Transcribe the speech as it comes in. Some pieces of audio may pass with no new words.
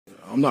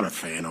I'm not a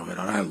fan of it.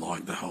 I don't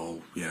like the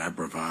whole,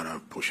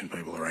 bravado, pushing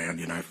people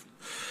around,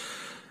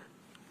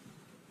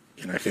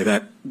 if they're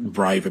that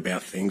brave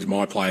about things,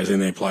 my players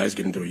and their players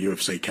get into a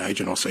UFC cage,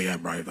 and I'll see how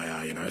brave they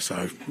are.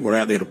 So we're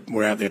out there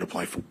to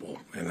play football,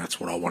 and that's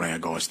what I want our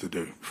guys to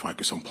do.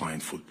 Focus on playing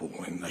football,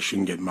 and they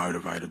shouldn't get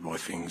motivated by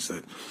things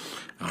that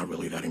aren't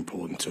really that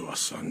important to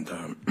us. And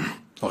like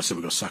I said,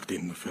 we got sucked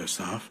in the first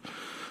half.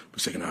 The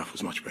second half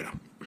was much better.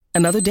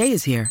 Another day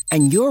is here,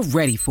 and you're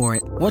ready for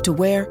it. What to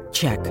wear?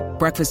 Check.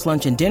 Breakfast,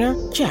 lunch, and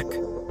dinner? Check.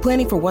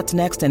 Planning for what's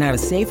next and how to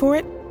save for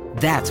it?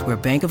 That's where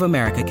Bank of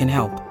America can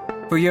help.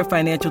 For your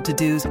financial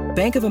to-dos,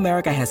 Bank of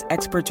America has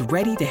experts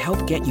ready to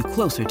help get you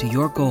closer to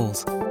your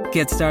goals.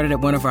 Get started at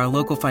one of our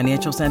local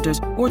financial centers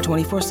or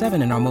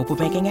 24/7 in our mobile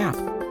banking app.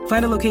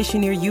 Find a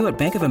location near you at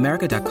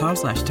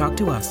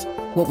bankofamerica.com/talktous.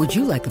 What would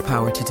you like the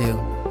power to do?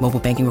 Mobile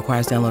banking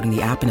requires downloading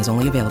the app and is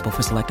only available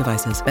for select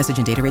devices. Message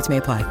and data rates may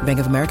apply. Bank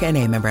of America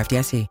N.A., member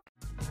FDIC.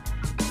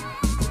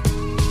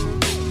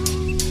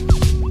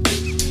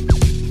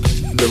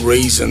 The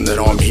reason that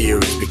I'm here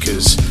is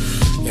because,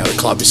 the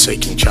club is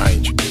seeking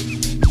change.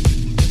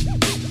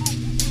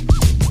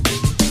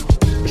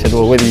 He said,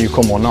 well, whether you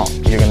come or not,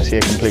 you're going to see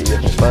a completely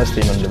different first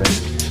team under me.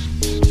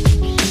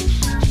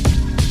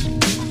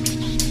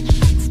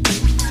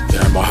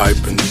 My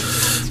hope and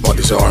my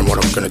desire and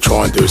what I'm going to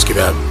try and do is give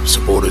our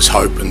supporters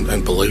hope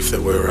and belief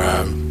that we're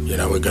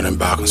going to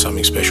embark on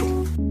something special.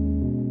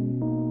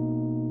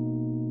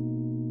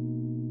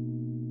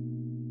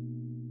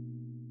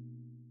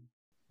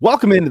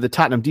 Welcome into the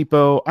Tottenham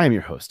Depot. I am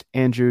your host,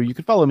 Andrew. You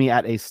can follow me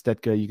at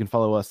Astetka. You can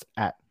follow us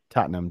at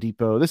Tottenham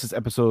Depot. This is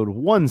episode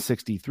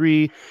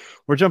 163.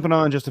 We're jumping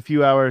on just a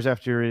few hours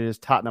after it is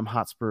Tottenham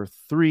Hotspur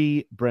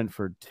 3,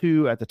 Brentford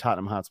 2 at the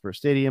Tottenham Hotspur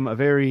Stadium. A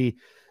very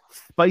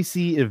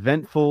spicy,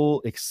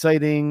 eventful,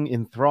 exciting,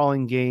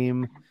 enthralling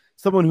game.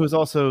 Someone who is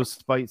also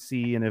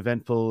spicy and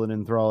eventful and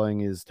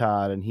enthralling is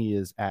Todd, and he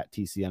is at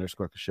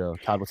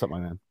TC_Show. Todd, what's up, my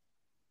man?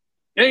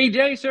 Any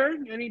day, sir.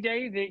 Any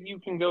day that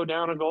you can go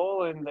down a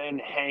goal and then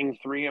hang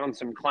 3 on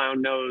some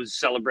clown nose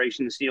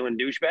celebration stealing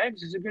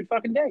douchebags is a good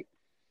fucking day.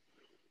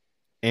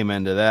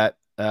 Amen to that.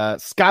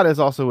 Scott is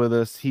also with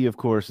us. He, of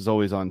course, is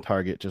always on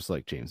target, just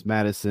like James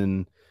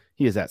Madison.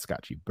 He is at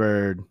Scott G.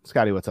 Bird.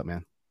 Scotty, what's up,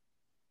 man?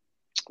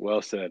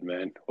 Well said,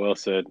 man. Well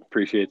said.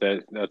 Appreciate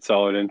that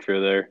solid intro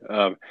there.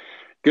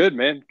 Good,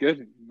 man.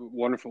 Good.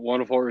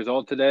 Wonderful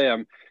result today.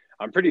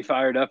 I'm pretty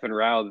fired up and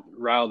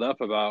riled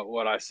up about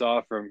what I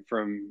saw from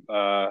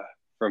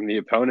the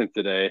opponent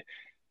today.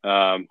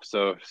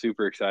 So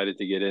super excited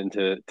to get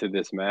into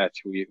this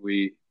match.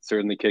 We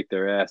certainly kicked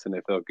their ass and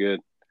it felt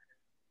good.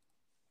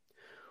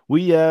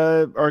 We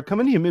are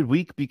coming to you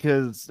midweek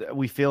because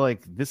we feel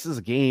like this is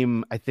a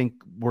game I think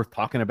worth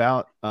talking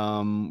about.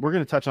 We're going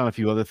to touch on a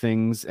few other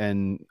things,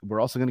 and we're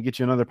also going to get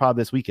you another pod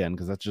this weekend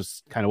because that's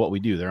just kind of what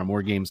we do. There are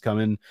more games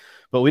coming,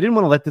 but we didn't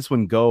want to let this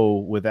one go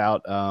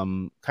without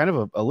kind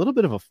of a little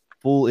bit of a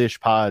full-ish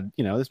pod.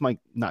 This might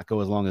not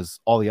go as long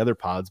as all the other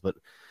pods, but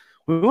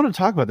we want to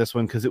talk about this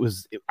one because it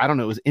was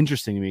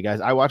interesting to me,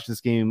 guys. I watched this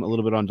game a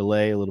little bit on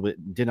delay, a little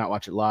bit, did not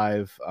watch it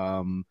live.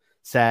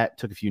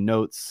 Took a few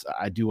notes.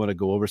 I do want to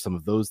go over some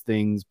of those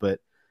things,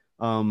 but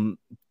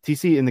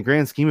TC, in the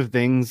grand scheme of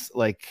things,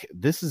 like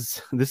this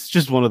is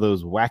just one of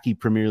those wacky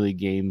Premier League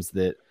games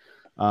that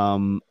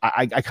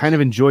I kind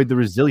of enjoyed the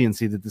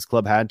resiliency that this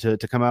club had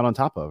to come out on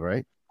top of,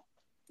 right?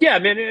 Yeah,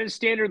 man, it's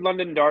standard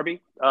London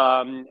derby.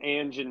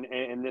 Ange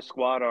and this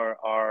squad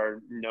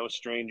are no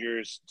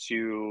strangers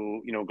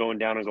to going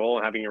down as well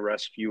and having to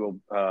rescue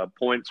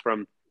points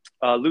from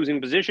losing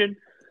position.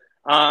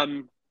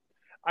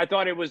 I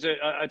thought it was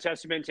a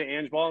testament to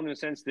Ange Ball in the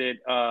sense that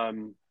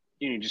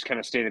you just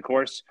kind of stay the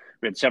course.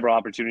 We had several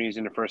opportunities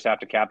in the first half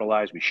to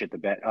capitalize. We shit the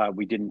bed.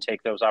 We didn't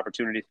take those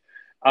opportunities.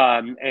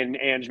 And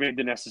Ange made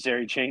the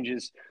necessary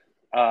changes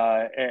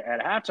at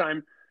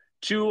halftime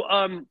to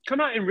come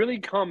out and really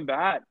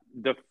combat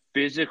the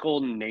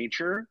physical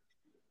nature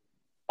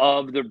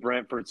of the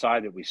Brentford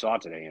side that we saw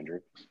today,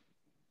 Andrew.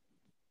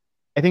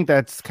 I think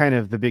that's kind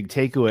of the big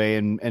takeaway.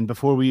 And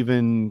before we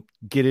even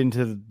get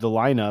into the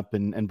lineup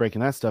and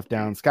breaking that stuff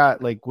down,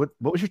 Scott, like what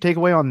was your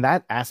takeaway on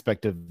that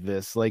aspect of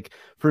this? Like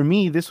for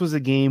me, this was a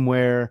game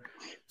where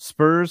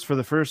Spurs for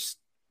the first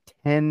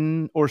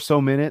 10 or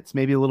so minutes,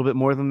 maybe a little bit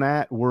more than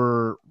that,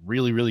 were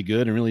really, really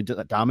good and really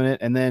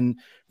dominant. And then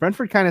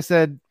Brentford kind of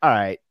said, all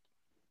right,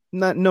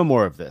 no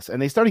more of this.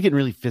 And they started getting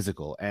really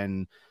physical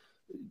and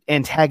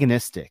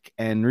antagonistic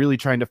and really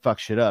trying to fuck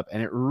shit up.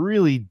 And it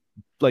really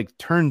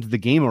turned the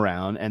game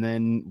around, and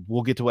then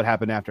we'll get to what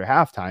happened after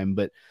halftime.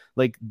 But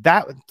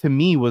that to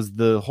me was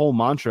the whole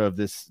mantra of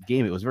this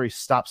game. It was very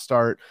stop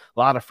start, a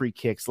lot of free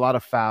kicks, a lot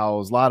of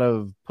fouls, a lot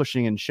of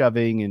pushing and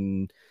shoving.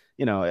 And,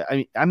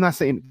 I'm not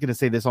going to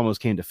say this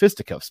almost came to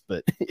fisticuffs,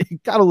 but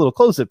it got a little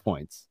close at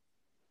points.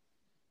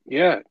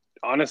 Yeah,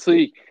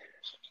 honestly,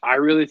 I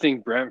really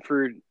think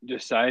Brentford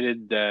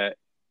decided that,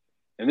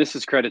 and this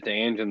is credit to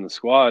Ange and the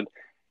squad,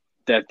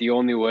 that the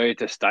only way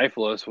to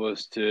stifle us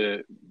was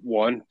to,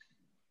 one,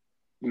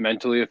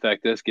 mentally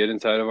affect us, get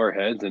inside of our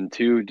heads, and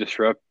two,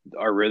 disrupt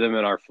our rhythm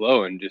and our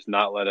flow and just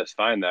not let us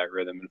find that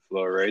rhythm and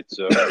flow, right?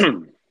 So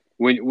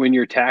when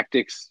your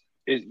tactics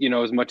is,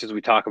 as much as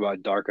we talk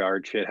about dark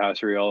art,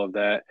 shithousery, all of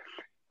that,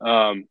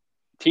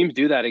 teams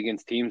do that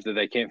against teams that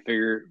they can't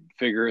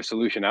figure a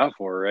solution out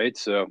for, right?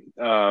 So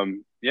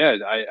yeah,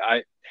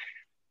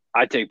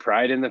 I take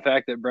pride in the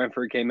fact that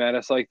Brentford came at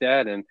us like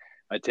that, and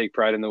I take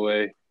pride in the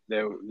way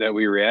that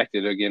we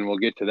reacted. Again, we'll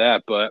get to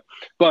that, but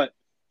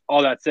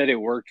all that said, it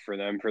worked for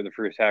them for the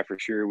first half for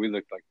sure. We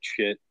looked like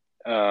shit.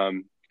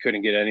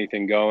 Couldn't get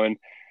anything going.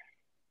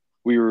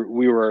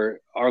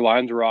 Our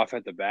lines were off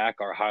at the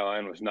back. Our high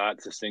line was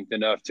not succinct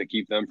enough to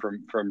keep them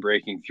from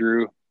breaking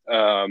through.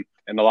 And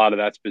a lot of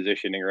that's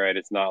positioning, right?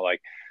 It's not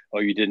like, oh,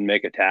 you didn't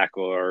make a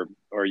tackle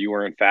or you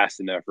weren't fast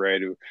enough,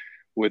 right?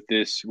 With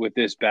this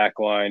back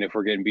line, if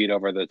we're getting beat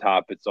over the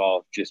top, it's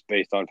all just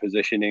based on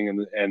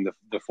positioning and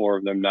the four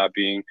of them not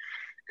being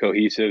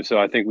cohesive. So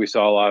I think we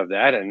saw a lot of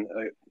that. And,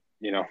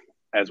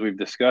 as we've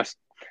discussed,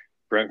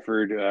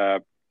 Brentford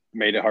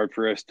made it hard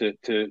for us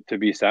to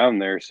be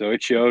sound there. So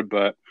it showed,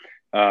 but,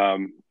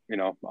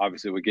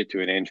 obviously we get to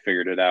it. Ange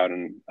figured it out.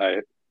 And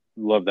I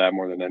love that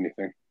more than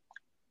anything.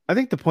 I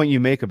think the point you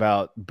make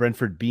about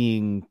Brentford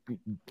being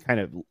kind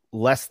of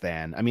less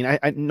than, I mean, I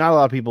not a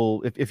lot of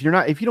people, if you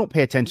don't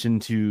pay attention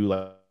to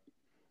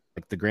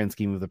like the grand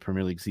scheme of the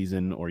Premier League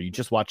season, or you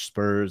just watch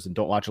Spurs and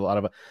don't watch a lot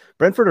of it,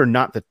 Brentford are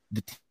not the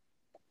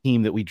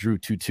team that we drew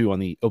 2-2 on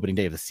the opening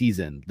day of the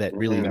season that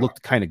really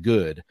looked kind of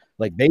good.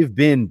 Like, they've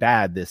been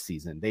bad this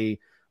season. They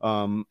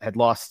had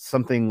lost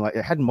something, like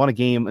hadn't won a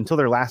game until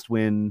their last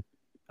win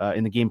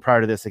in the game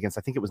prior to this against,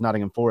 I think it was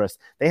Nottingham Forest.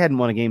 They hadn't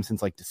won a game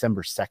since like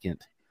December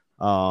 2nd.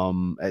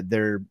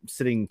 They're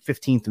sitting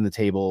 15th in the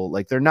table.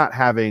 Like, they're not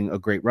having a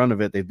great run of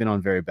it. They've been on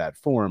very bad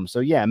form. So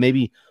yeah,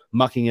 maybe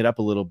mucking it up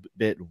a little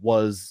bit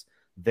was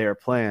their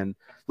plan.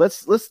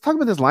 Let's talk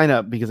about this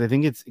lineup, because I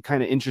think it's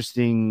kind of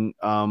interesting.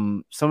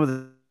 Some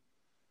of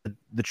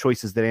the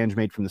choices that Ange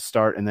made from the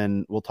start, and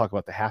then we'll talk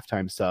about the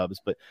halftime subs.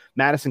 But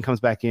Maddison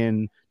comes back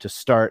in to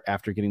start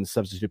after getting the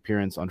substitute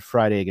appearance on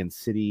Friday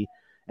against City.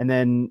 And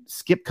then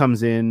Skip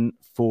comes in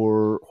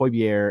for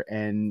Højbjerg,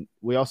 and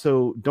we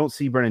also don't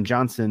see Brennan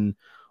Johnson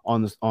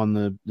on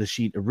the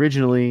sheet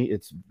originally.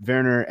 It's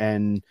Werner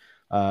and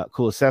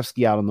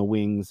Kulusevski out on the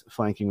wings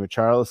flanking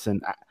Richarlison.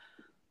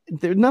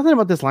 There's nothing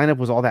about this lineup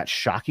was all that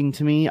shocking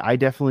to me. I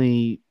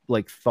definitely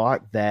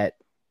thought that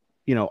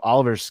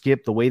Oliver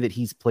Skip, the way that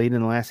he's played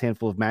in the last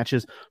handful of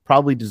matches,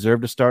 probably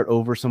deserved to start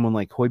over someone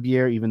like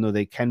Højbjerg, even though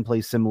they can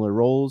play similar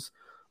roles.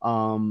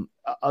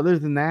 Other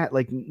than that,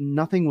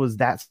 nothing was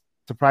that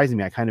surprising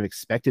me. I kind of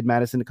expected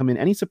Maddison to come in.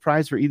 Any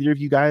surprise for either of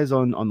you guys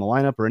on the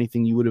lineup, or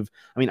anything you would have?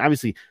 I mean,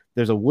 obviously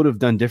there's a would have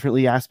done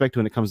differently aspect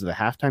when it comes to the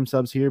halftime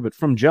subs here, but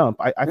from jump,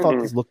 I thought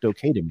this looked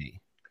okay to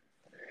me.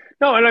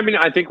 No, and I mean,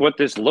 I think what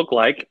this looked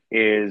like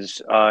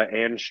is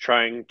Ange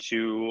trying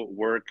to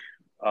work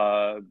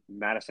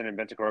Maddison and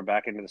Bentancur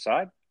back into the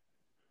side.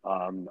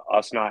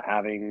 Us not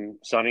having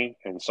Sonny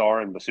and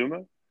Sarr and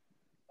Basuma.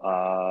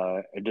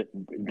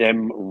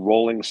 Them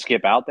rolling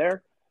Skip out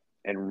there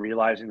and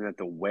realizing that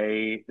the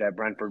way that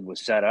Brentford was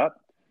set up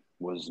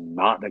was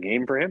not the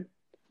game for him.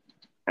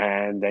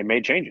 And they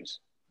made changes.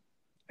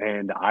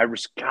 And I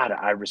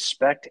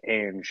respect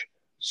Ange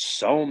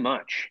so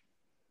much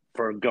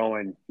for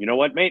going, you know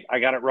what, mate? I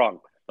got it wrong.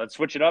 Let's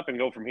switch it up and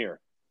go from here.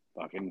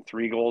 Fucking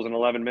 3 goals in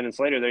 11 minutes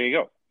later, there you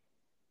go.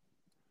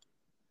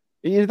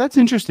 Yeah, that's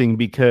interesting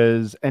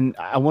because, and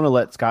I want to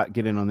let Scott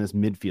get in on this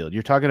midfield.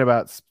 You're talking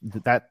about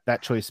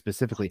that choice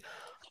specifically.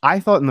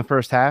 I thought in the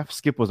first half,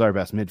 Skip was our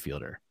best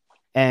midfielder.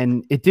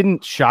 And it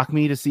didn't shock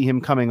me to see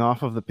him coming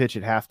off of the pitch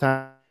at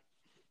halftime,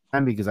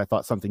 because I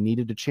thought something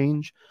needed to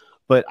change.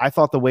 But I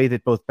thought the way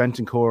that both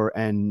Bentancur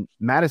and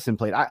Maddison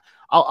played,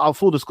 I'll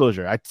full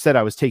disclosure, I said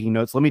I was taking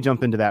notes. Let me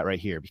jump into that right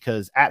here,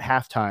 because at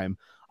halftime,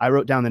 I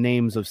wrote down the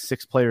names of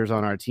 6 players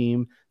on our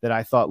team that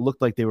I thought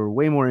looked like they were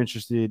way more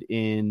interested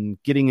in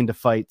getting into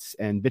fights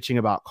and bitching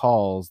about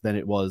calls than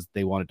it was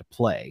they wanted to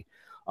play.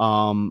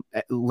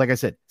 Like I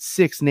said,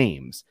 6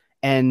 names.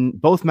 And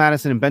both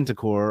Maddison and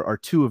Bentancur are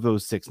 2 of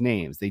those 6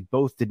 names. They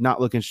both did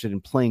not look interested in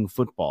playing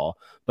football,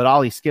 but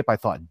Ollie Skip, I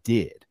thought,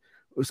 did.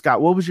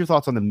 Scott, what was your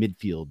thoughts on the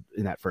midfield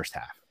in that first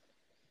half?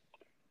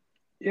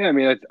 Yeah, I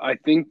mean, I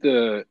think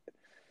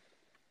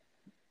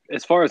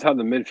as far as how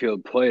the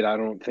midfield played, I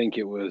don't think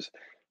it was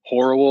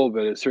horrible,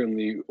 but it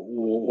certainly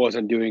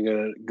wasn't doing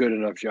a good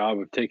enough job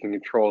of taking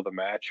control of the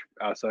match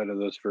outside of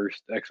those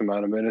first X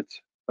amount of minutes.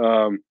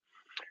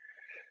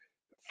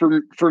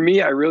 For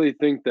me, I really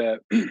think that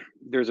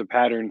there's a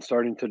pattern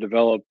starting to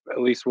develop, at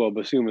least while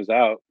Basuma's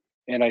out.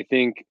 And I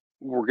think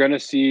we're going to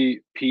see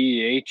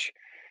PEH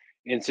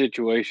in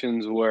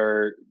situations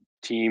where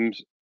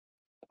teams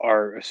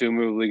are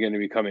assumably going to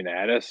be coming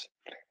at us,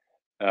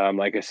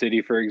 like a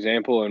City, for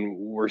example. And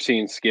we're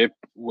seeing Skip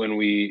when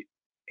we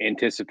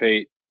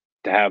anticipate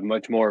to have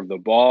much more of the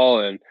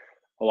ball and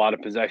a lot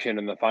of possession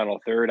in the final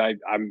third.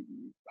 I'm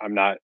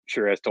not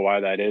sure as to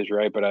why that is,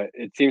 right? But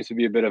it seems to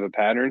be a bit of a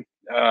pattern.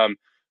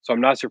 So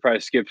I'm not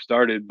surprised Skip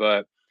started,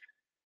 but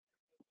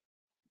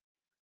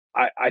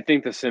I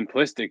think the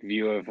simplistic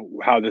view of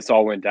how this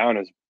all went down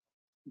is,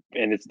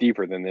 and it's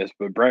deeper than this,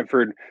 but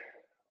Brentford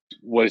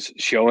was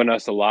showing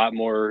us a lot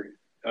more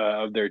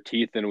of their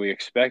teeth than we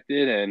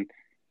expected, and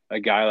a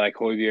guy like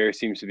Højbjerg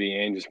seems to be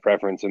Ange's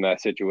preference in that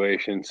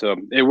situation. So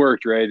it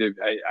worked, right?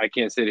 I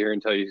can't sit here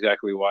and tell you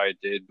exactly why it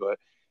did, but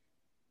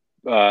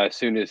as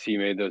soon as he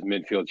made those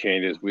midfield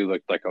changes, we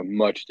looked like a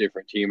much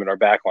different team, and our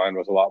back line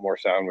was a lot more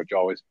sound, which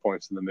always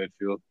points to the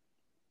midfield.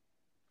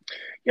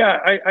 Yeah,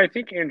 I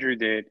think Andrew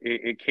did.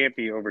 It can't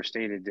be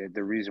overstated that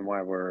the reason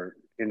why we're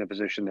in the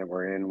position that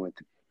we're in with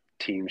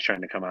teams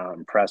trying to come out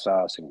and press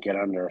us and get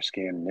under our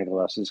skin and niggle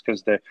us is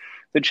because the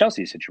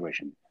Chelsea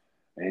situation.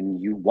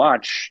 And you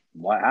watch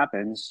what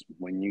happens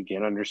when you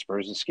get under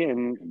Spurs'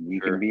 skin, we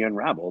Sure. can be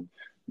unraveled.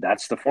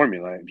 That's the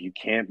formula. If you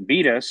can't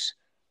beat us,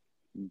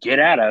 get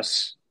at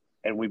us,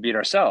 and we beat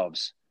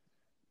ourselves.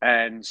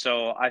 And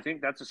so I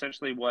think that's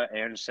essentially what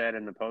Ange said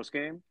in the post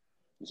game.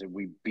 He said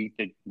we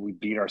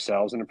beat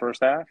ourselves in the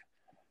first half,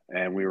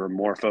 and we were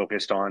more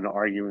focused on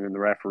arguing with the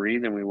referee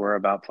than we were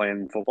about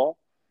playing football.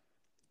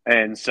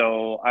 And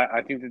so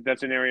I think that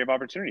that's an area of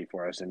opportunity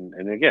for us.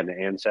 And again,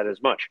 Ange said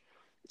as much.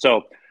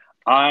 So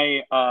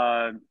I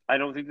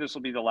don't think this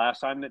will be the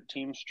last time that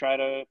teams try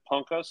to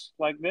punk us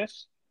like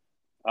this.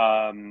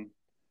 And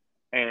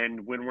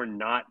when we're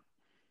not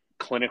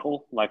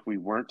clinical like we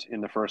weren't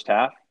in the first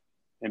half,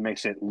 it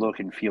makes it look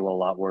and feel a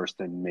lot worse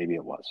than maybe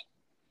it was.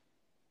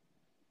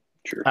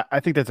 Sure. I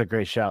think that's a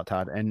great shout,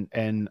 Todd.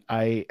 And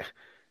I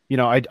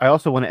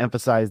also want to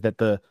emphasize that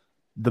the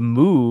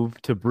move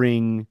to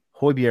bring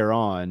Højbjerg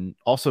on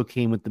also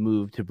came with the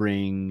move to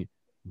bring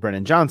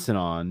Brennan Johnson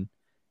on.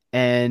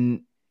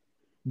 And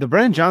the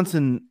Brennan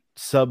Johnson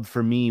sub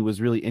for me was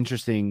really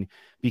interesting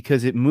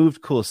because it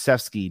moved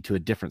Kulusevski to a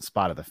different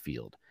spot of the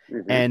field.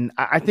 Mm-hmm. And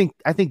I think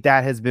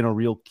that has been a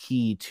real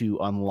key to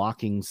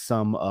unlocking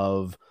some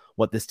of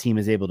what this team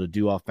is able to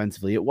do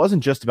offensively. It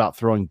wasn't just about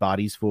throwing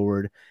bodies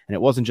forward, and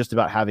it wasn't just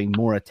about having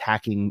more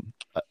attacking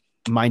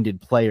minded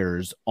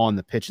players on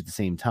the pitch at the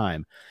same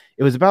time.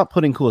 It was about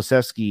putting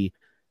Kulusevski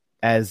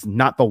as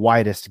not the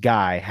widest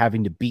guy,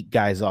 having to beat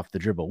guys off the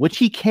dribble, which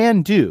he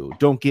can do,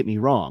 don't get me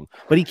wrong,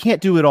 but he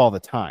can't do it all the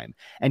time.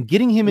 And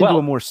getting him into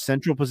a more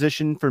central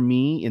position for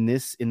me in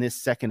this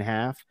second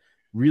half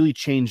really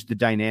changed the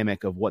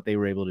dynamic of what they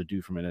were able to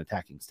do from an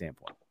attacking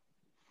standpoint.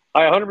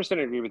 I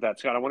 100% agree with that,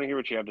 Scott. I want to hear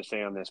what you have to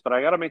say on this, but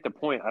I got to make the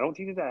point. I don't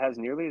think that has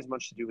nearly as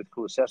much to do with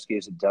Kulusevski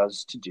as it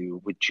does to do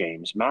with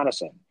James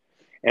Maddison.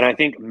 And I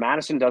think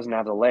Maddison doesn't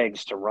have the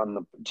legs to run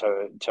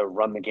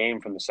the game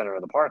from the center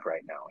of the park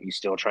right now. He's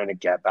still trying to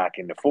get back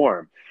into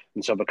form.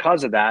 And so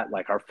because of that,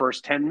 like our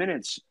first 10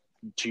 minutes,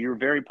 to your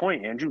very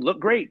point, Andrew, look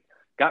great.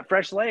 Got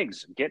fresh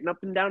legs, getting up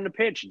and down the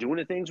pitch, doing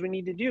the things we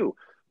need to do.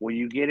 When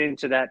you get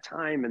into that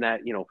time and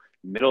that,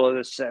 middle of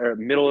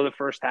the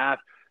first half,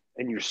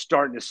 and you're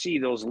starting to see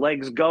those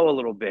legs go a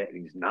little bit,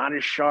 and he's not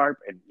as sharp.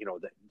 And,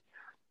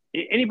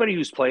 anybody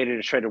who's played and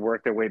has tried to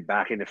work their way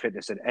back into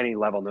fitness at any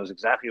level knows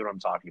exactly what I'm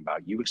talking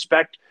about. You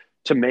expect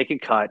to make a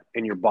cut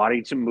and your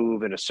body to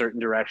move in a certain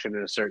direction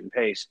at a certain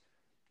pace,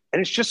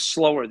 and it's just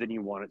slower than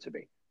you want it to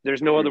be.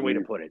 There's no other way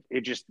to put it.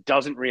 It just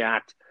doesn't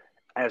react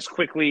as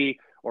quickly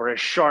or as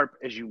sharp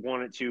as you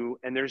want it to,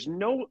 and there's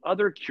no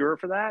other cure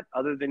for that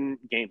other than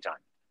game time,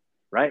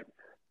 right?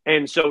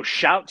 And so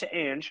shout to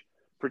Ange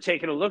for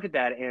taking a look at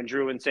that,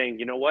 Andrew, and saying,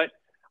 you know what?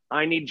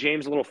 I need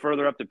James a little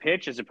further up the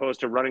pitch as opposed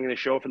to running the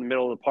show from the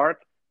middle of the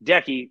park.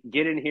 Decky,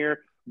 get in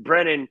here.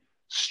 Brennan,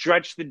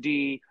 stretch the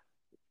D.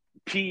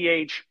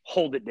 PH,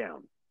 hold it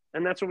down.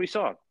 And that's what we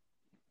saw.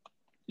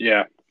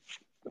 Yeah,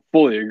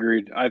 fully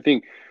agreed. I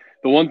think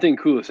the one thing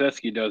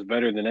Kulusevski does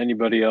better than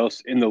anybody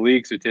else in the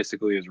league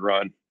statistically is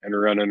run and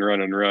run and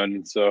run and run.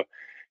 And so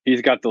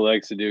he's got the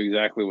legs to do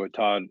exactly what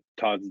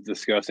Todd's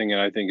discussing,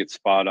 and I think it's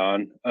spot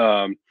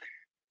on.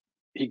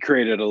 He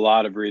created a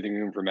lot of breathing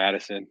room for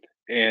Maddison.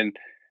 And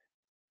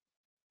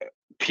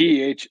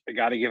PH, I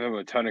got to give him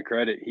a ton of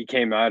credit. He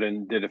came out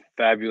and did a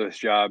fabulous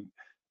job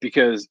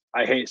because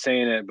I hate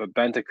saying it, but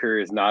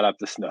Bentancur is not up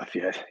to snuff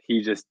yet.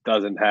 He just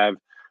doesn't have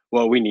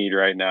what we need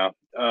right now.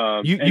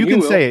 You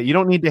can say it. You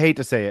don't need to hate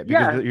to say it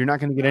because you're not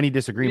going to get any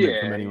disagreement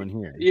from anyone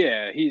here.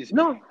 Yeah, he's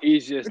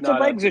just it's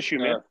not a legs issue,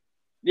 man.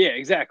 Yeah,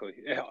 exactly.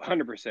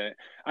 100%.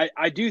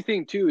 I do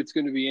think too it's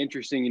going to be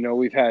interesting.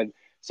 We've had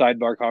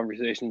sidebar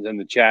conversations in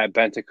the chat,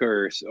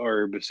 Bentancur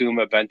or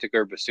Bissouma,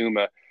 Bentancur,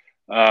 Bissouma.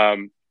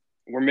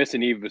 We're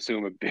missing Yves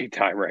Bissouma big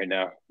time right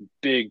now.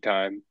 Big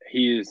time.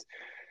 He's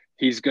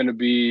going to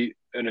be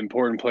an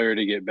important player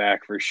to get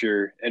back for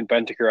sure. And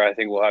Bentancur, I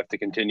think, will have to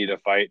continue to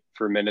fight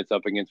for minutes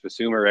up against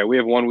Bissouma. Right? We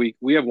have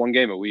one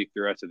game a week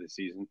the rest of the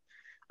season.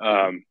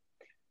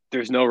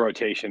 There's no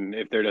rotation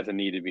if there doesn't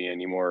need to be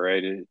anymore,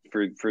 right?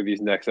 For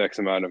these next X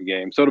amount of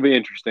games. So it'll be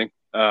interesting.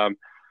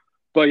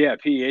 But yeah,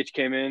 PH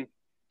came in,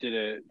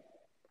 did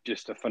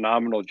just a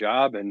phenomenal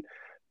job and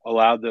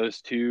allowed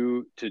those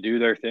two to do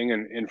their thing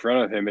in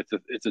front of him.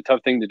 It's a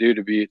tough thing to do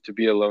to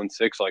be a lone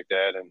six like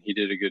that, and he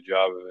did a good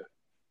job of it.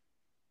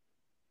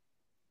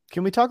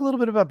 Can we talk a little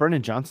bit about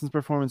Brennan Johnson's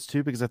performance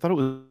too? Because I thought it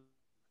was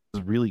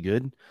really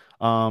good.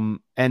 And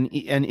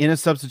in a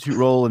substitute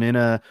role and in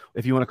a,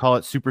 if you want to call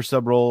it super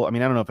sub role, I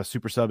mean, I don't know if a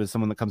super sub is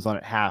someone that comes on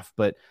at half,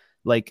 but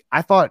like,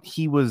 I thought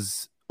he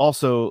was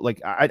also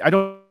like, I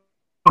don't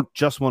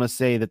just want to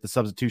say that the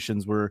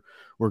substitutions were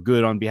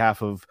good on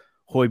behalf of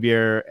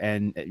Højbjerg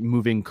and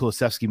moving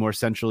Kulusevski more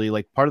centrally.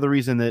 Like, part of the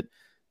reason that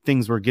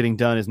things were getting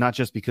done is not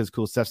just because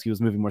Kulusevski was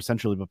moving more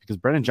centrally, but because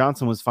Brennan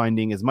Johnson was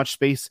finding as much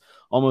space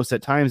almost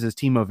at times as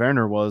Timo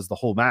Werner was the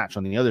whole match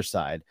on the other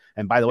side.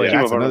 And by the way,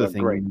 that's another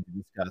thing we need to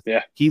discuss.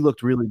 Yeah, he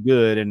looked really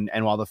good, and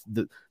while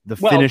the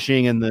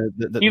finishing and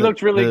the he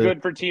looked really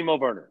good for Timo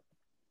Werner.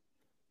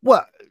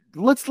 Well,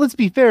 let's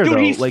be fair, dude,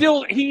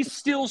 though. He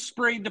still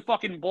sprayed the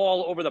fucking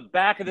ball over the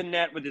back of the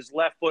net with his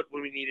left foot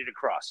when we needed a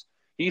cross.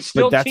 He's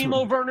still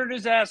Timo Werner'd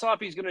his ass off.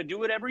 He's going to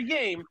do it every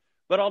game,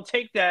 but I'll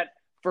take that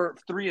for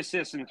 3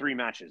 assists in 3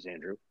 matches,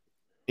 Andrew.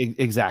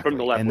 Exactly.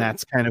 And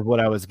that's kind of what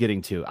I was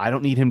getting to. I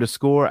don't need him to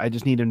score. I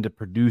just need him to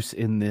produce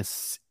in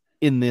this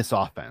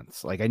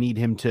offense. Like, I need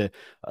him to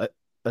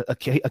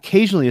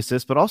occasionally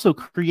assist, but also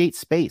create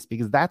space,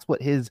 because that's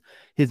what his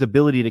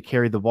ability to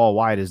carry the ball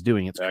wide is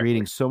doing. It's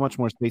creating so much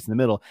more space in the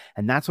middle.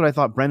 And that's what I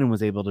thought Brennan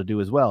was able to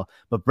do as well.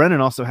 But Brennan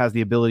also has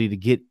the ability to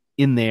get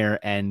in there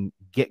and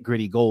get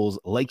gritty goals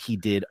like he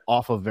did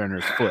off of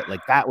Werner's foot. Like,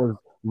 that was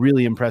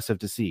really impressive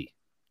to see.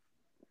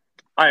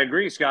 I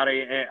agree,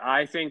 Scotty.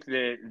 I think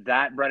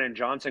that Brennan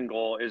Johnson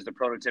goal is the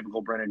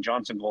prototypical Brennan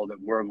Johnson goal that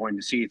we're going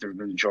to see through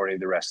the majority of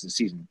the rest of the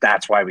season.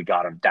 That's why we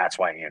got him. That's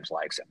why Ange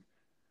likes him.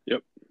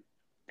 Yep,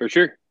 for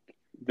sure.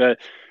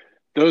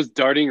 Those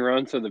darting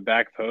runs to the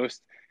back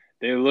post,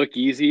 they look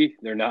easy.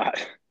 They're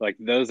not. Like,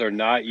 those are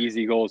not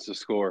easy goals to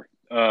score.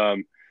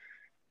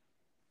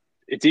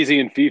 It's easy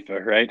in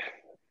FIFA, right?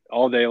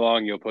 All day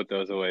long you'll put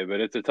those away, but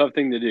it's a tough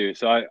thing to do.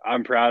 So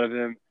I'm proud of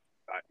him.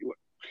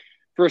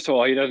 First of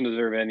all, he doesn't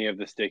deserve any of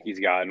the stick he's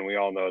gotten. We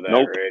all know that,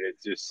 right?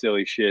 It's just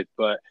silly shit.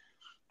 But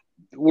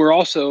we're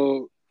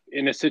also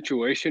in a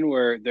situation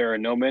where there are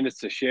no minutes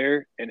to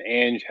share, and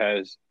Ange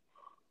has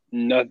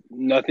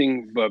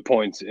nothing but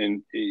points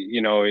in,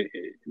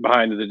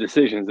 behind the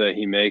decisions that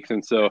he makes.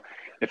 And so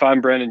if I'm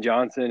Brennan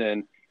Johnson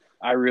and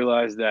I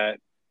realize that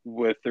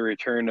with the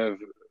return of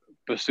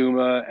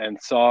Basuma and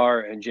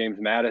Sarr and James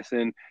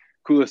Madison,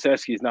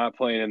 Kulusevski's not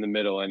playing in the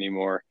middle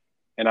anymore,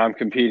 and I'm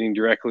competing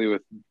directly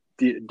with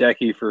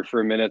Decky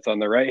for minutes on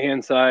the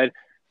right-hand side.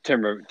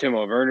 Timo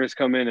Werner's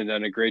come in and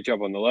done a great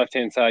job on the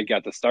left-hand side,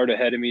 got the start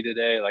ahead of me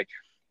today. Like,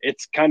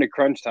 it's kind of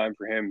crunch time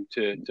for him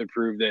to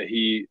prove that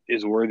he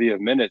is worthy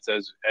of minutes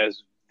as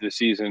the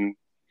season,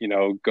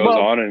 goes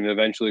on and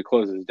eventually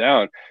closes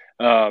down.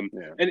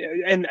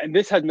 And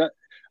this has not,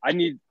 I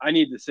need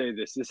to say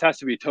this. This has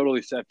to be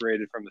totally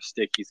separated from the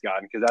stick he's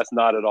gotten, because that's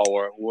not at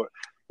all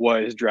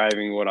what is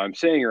driving what I'm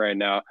saying right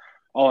now.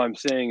 All I'm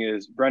saying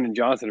is Brendan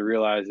Johnson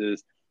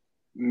realizes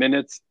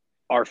minutes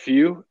are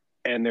few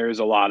and there's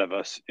a lot of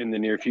us in the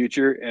near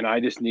future. And I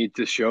just need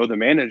to show the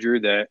manager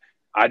that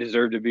I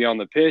deserve to be on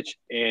the pitch.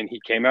 And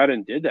he came out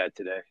and did that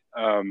today.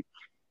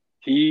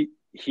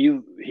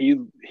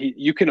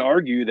 You can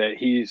argue that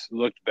he's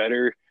looked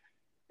better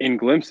in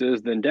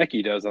glimpses than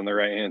Decky does on the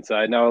right-hand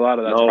side. Now, a lot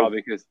of that's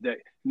probably because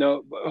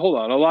hold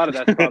on. A lot of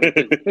that's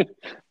probably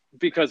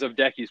because of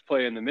Decky's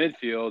play in the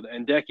midfield,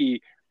 and Decky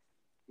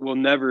will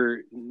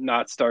never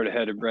not start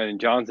ahead of Brennan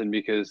Johnson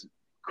because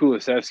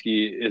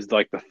Kulusevski is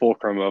like the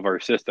fulcrum of our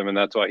system, and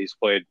that's why he's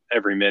played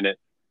every minute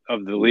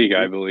of the league,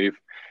 I believe.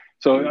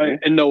 So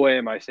in no way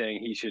am I saying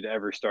he should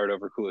ever start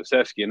over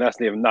Kulusevski, and that's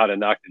not a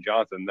knock to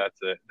Johnson.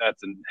 That's a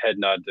head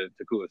nod to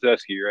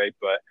Kulusevski, right?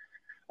 But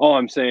all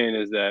I'm saying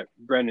is that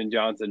Brendan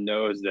Johnson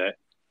knows that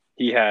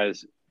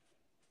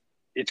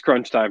it's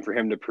crunch time for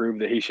him to prove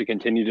that he should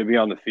continue to be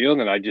on the field.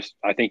 And I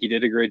think he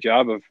did a great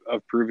job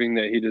of proving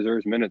that he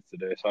deserves minutes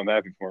today. So I'm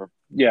happy for him.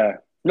 Yeah.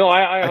 No,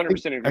 I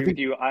 100% agree with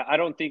you. I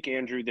don't think,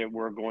 Andrew, that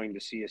we're going to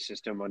see a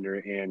system under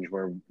Ange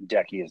where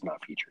Decky is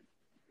not featured.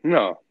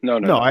 No.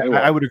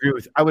 I would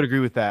agree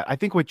with that. I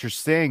think what you're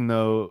saying,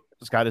 though,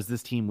 Scott, is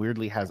this team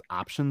weirdly has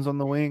options on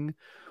the wing,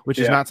 which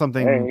is not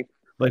something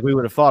like we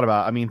would have thought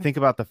about. I mean, think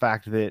about the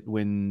fact that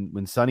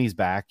when Sonny's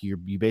back, you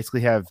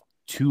basically have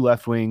 2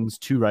 left wings,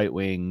 2 right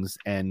wings,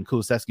 and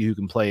Kulusevski, who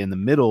can play in the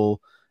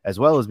middle as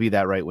well as be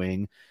that right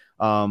wing.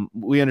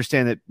 We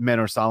understand that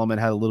Manor Solomon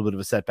had a little bit of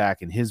a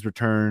setback in his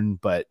return,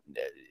 but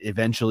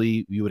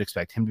eventually you would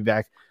expect him to be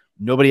back.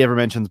 Nobody ever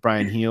mentions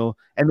Brian Heel,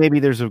 and maybe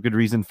there's a good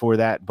reason for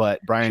that,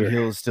 but Brian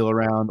Heel is still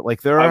around.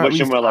 Like, there are, I wish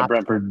him well at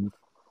Brentford.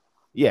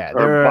 Yeah,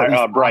 there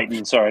are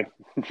Brighton. Sorry,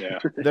 yeah.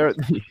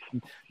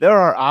 there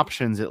are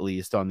options at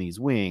least on these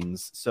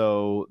wings,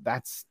 so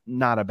that's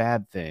not a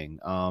bad thing.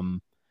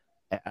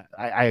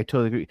 I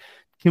totally agree.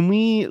 Can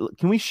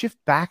we shift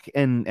back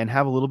and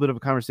have a little bit of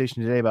a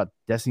conversation today about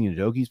Destiny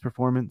Udogi's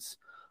performance?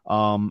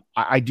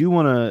 I do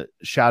want to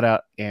shout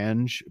out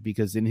Ange,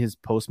 because in his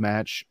post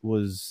match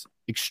was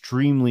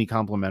extremely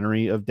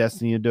complimentary of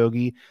Destiny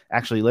Udogi.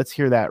 Actually, let's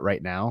hear that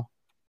right now.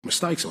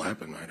 Mistakes will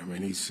happen, mate. I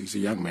mean, he's a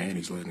young man.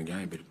 He's learning the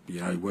game, but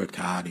he worked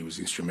hard. He was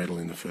instrumental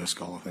in the first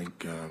goal, I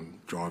think,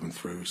 driving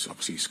through. So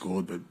obviously, he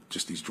scored, but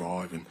just his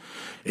drive, and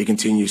he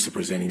continues to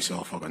present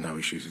himself. I've got no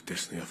issues with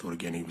Destiny. I thought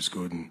again he was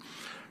good, and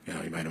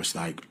he made a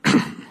mistake,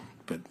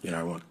 but you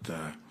know what?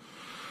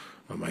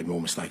 I made more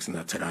mistakes than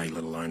that today,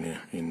 let alone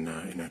in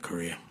a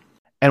career.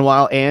 And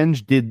while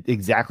Ange did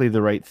exactly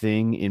the right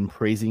thing in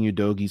praising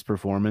Udogi's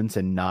performance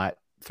and not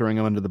throwing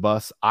him under the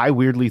bus, I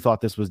weirdly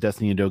thought this was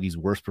Destiny Udogi's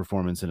worst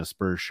performance in a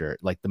Spurs shirt.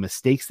 Like the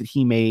mistakes that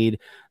he made,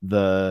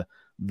 the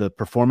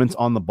performance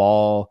on the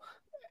ball.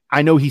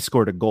 I know he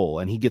scored a goal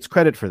and he gets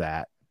credit for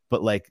that,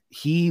 but like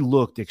he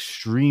looked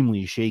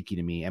extremely shaky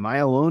to me. Am I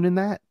alone in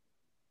that?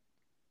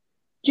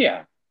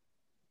 Yeah.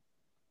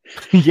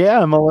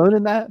 Yeah, I'm alone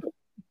in that.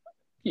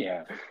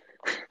 Yeah.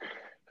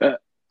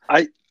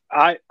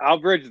 I'll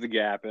bridge the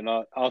gap, and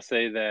I'll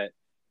say that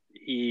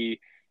he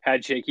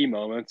had shaky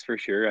moments for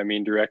sure. I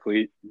mean,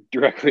 directly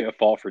at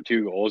fault for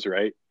 2 goals,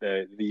 right?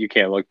 You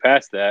can't look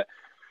past that.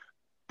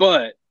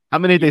 But how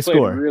many did they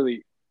score?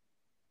 Really,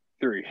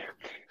 3.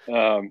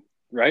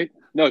 Right?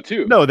 No,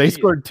 2. No, they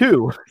scored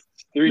 2.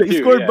 3-2, they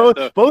scored both.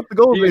 So, both the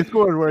goals they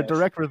scored were a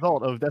direct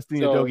result of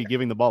Destiny Udogi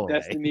giving the ball away.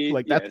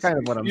 That's kind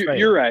of what I'm saying.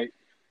 You're right.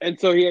 And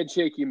so he had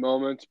shaky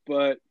moments,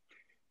 but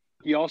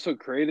he also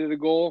created a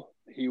goal.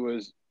 He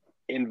was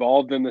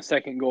involved in the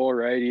second goal,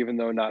 right? Even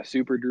though not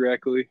super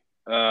directly.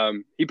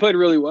 He played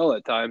really well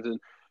at times. And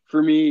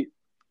for me,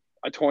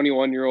 a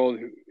 21-year-old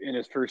in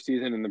his first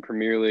season in the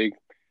Premier League,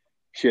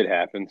 shit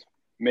happens.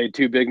 Made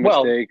 2 big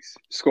mistakes,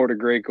 scored a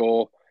great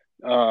goal.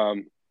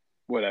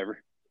 Whatever.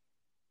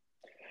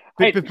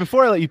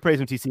 Before I let you praise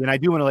him, TC, and I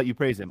do want to let you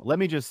praise him, let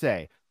me just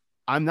say,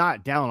 I'm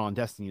not down on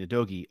Destiny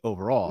Udogi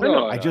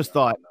overall. I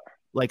thought,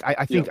 like,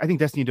 I think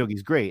Destiny Udogi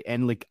is great,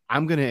 and like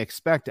I'm gonna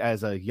expect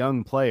as a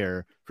young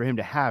player for him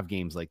to have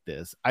games like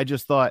this. I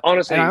just thought,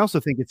 honestly, and I also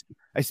think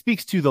it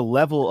speaks to the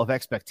level of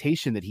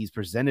expectation that he's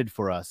presented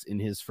for us in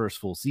his first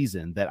full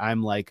season. That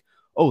I'm like,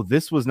 oh,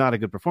 this was not a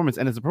good performance,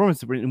 and it's a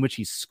performance in which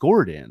he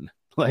scored in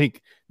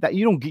like that.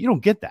 You don't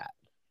get that.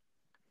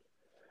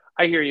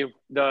 I hear you.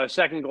 The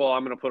second goal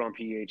I'm going to put on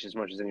PH as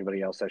much as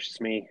anybody else. That's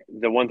just me.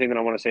 The one thing that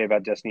I want to say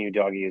about Destiny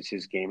Udogi is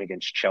his game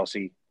against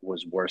Chelsea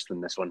was worse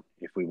than this one,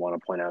 if we want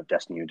to point out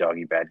Destiny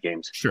Udogi bad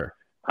games. Sure.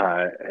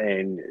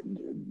 And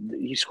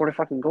he scored a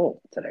fucking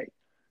goal today.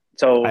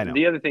 So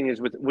the other thing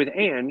is with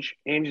Ange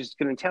is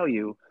going to tell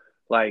you,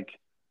 like,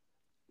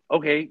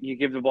 okay, you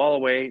give the ball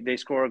away, they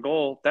score a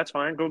goal, that's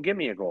fine, go give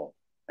me a goal.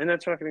 And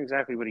that's fucking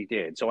exactly what he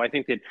did. So I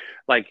think that,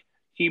 like,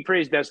 he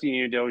praised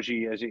Destiny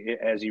Udogi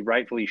as he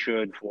rightfully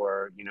should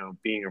for,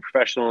 being a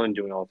professional and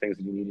doing all the things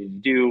that he needed to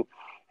do,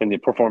 and the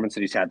performance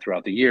that he's had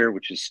throughout the year,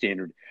 which is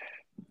standard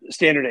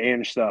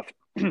Ange stuff.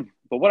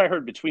 But what I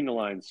heard between the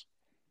lines,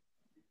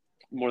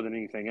 more than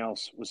anything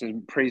else, was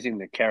him praising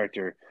the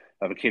character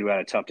of a kid who had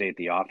a tough day at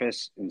the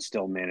office and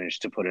still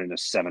managed to put in a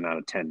 7 out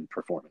of 10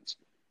 performance.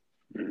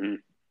 Mm-hmm.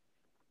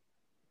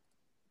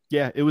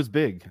 Yeah, it was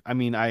big. I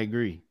mean, I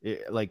agree.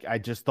 I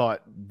just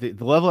thought the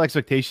level of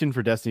expectation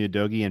for Destiny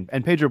Udogi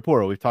and Pedro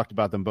Porro, we've talked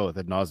about them both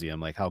ad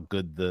nauseum, like how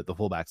good the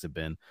fullbacks have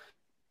been.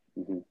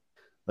 Mm-hmm.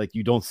 Like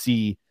you don't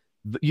see,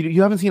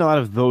 you haven't seen a lot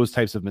of those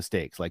types of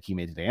mistakes like he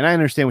made today. And I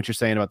understand what you're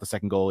saying about the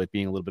second goal, it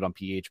being a little bit on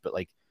PH, but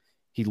like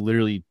he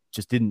literally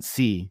just didn't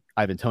see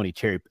Ivan Toney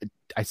cherry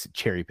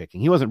picking.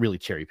 He wasn't really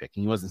cherry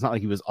picking. It's not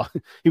like he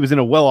was in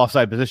a well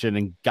offside position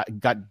and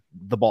got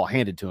the ball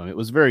handed to him. It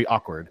was very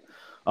awkward.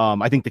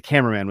 I think the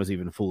cameraman was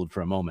even fooled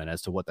for a moment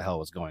as to what the hell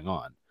was going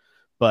on,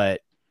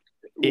 but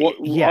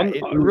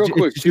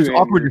it's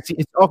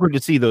awkward to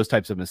see those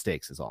types of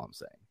mistakes is all I'm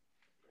saying.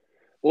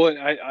 Well,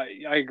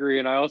 I agree.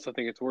 And I also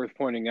think it's worth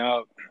pointing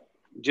out,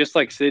 just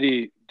like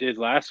City did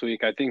last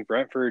week, I think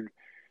Brentford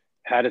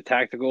had a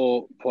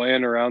tactical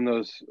plan around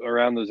those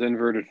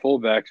inverted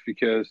fullbacks,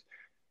 because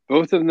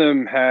both of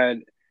them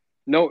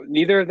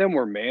neither of them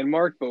were man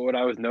marked, but what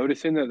I was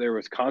noticing that there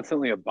was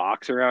constantly a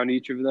box around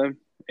each of them.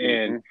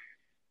 And,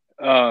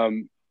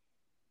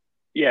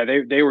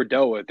 they were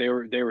dealt with. They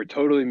were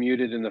totally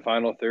muted in the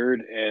final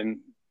third, and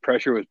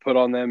pressure was put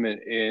on them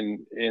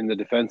in the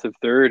defensive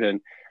third. And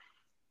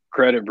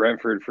credit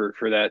Brentford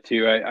for that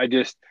too.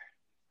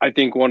 I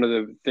think one of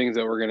the things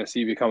that we're going to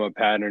see become a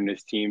pattern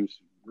is teams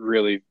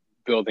really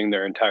building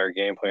their entire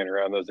game plan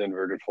around those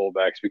inverted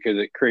fullbacks, because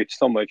it creates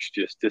so much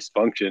just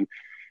dysfunction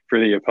for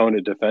the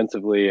opponent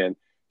defensively, and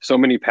so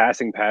many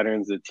passing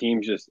patterns that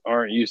teams just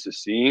aren't used to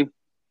seeing.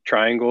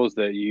 Triangles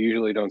that you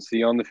usually don't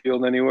see on the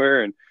field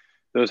anywhere, and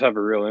those have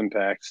a real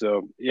impact.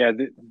 So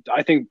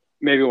I think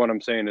maybe what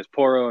I'm saying is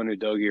Porro and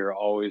Udogi are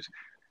always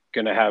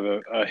going to have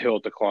a hill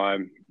to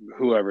climb,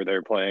 whoever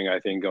they're playing, I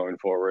think, going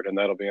forward, and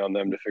that'll be on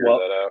them to figure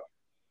that out.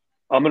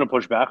 I'm going to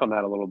push back on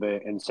that a little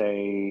bit and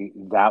say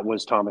that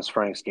was Thomas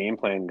Frank's game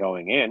plan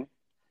going in.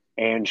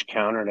 Ange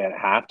countered at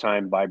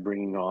halftime by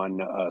bringing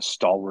on a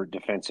stalwart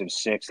defensive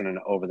 6 and an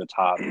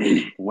over-the-top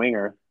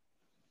winger.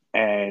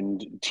 And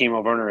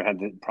Timo Werner had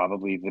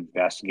probably the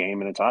best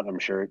game in a Tottenham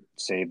shirt,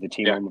 save the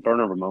Timo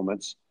Werner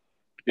moments.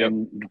 Yep.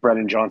 and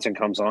Brennan Johnson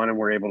comes on, and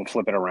we're able to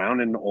flip it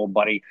around, and old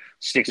buddy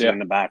sticks it in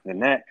the back of the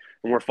net,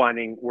 and we're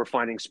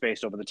finding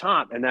space over the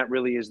top, and that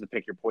really is the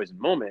pick your poison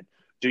moment.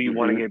 Do you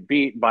want to get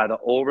beat by the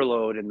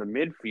overload in the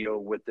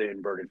midfield with the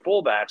inverted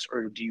fullbacks,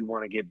 or do you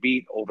want to get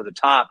beat over the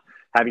top,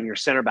 having your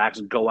center backs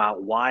go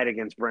out wide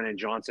against Brennan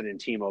Johnson and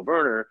Timo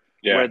Werner,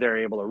 where they're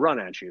able to run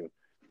at you?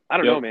 I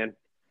don't know, man.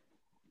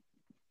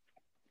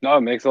 No,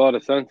 it makes a lot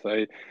of sense.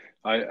 I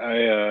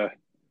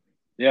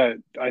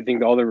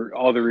think all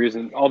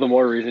the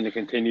more reason to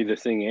continue to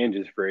sing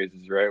Ange's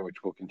praises, right, which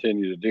we'll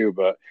continue to do.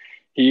 But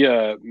he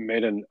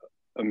made an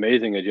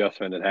amazing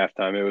adjustment at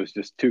halftime. It was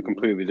just two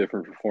completely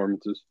different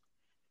performances.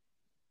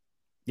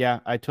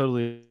 Yeah, I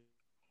totally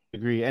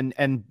agree. And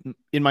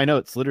in my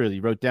notes, literally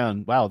wrote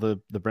down, wow,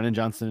 the Brennan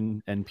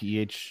Johnson and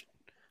PEH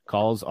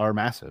calls are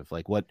massive.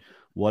 Like what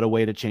a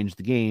way to change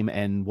the game,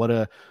 and what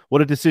a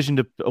decision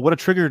what a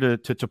trigger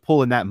to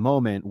pull in that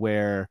moment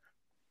where,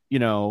 you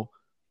know,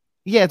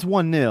 yeah, it's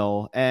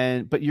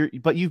 1-0,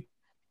 but you've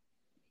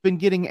been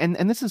getting,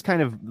 and this is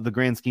kind of the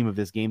grand scheme of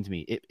this game to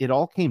me. It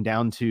all came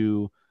down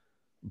to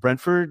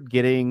Brentford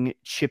getting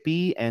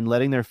chippy and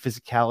letting their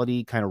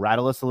physicality kind of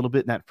rattle us a little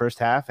bit in that first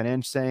half, and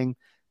Ange saying,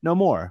 no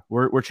more.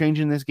 We're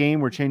changing this game.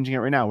 We're changing it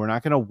right now. We're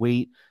not going to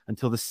wait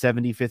until the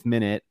 75th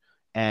minute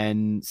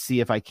and see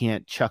if I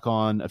can't chuck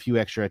on a few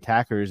extra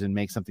attackers and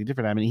make something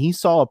different. I mean, he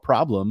saw a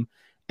problem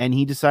and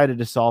he decided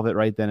to solve it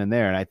right then and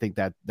there. And I think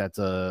that's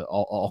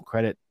all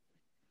credit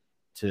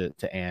to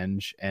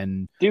Ange.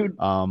 And dude,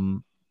 I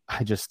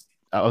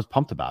was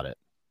pumped about it.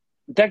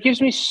 That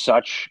gives me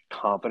such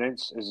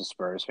confidence as a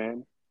Spurs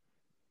fan.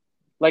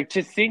 Like,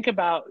 to think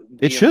about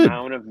the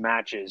amount of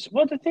matches.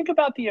 Well, to think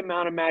about the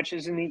amount of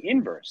matches in the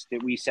inverse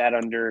that we sat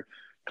under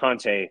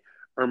Conte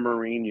or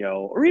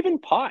Mourinho or even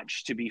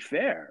Poch, to be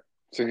fair.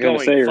 So you're going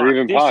to say, or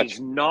even Poch.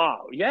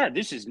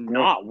 This is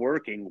not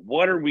working.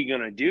 What are we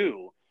going to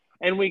do?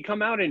 And we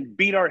come out and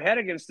beat our head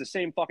against the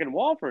same fucking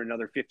wall for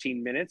another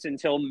 15 minutes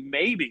until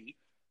maybe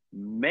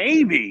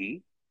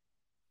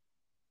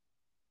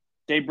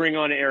they bring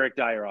on Eric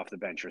Dyer off the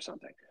bench or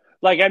something.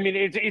 Like, I mean,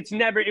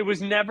 it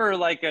was never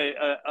like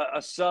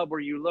a sub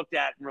where you looked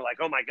at and were like,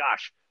 oh my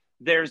gosh,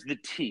 there's the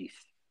teeth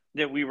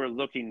that we were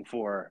looking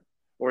for,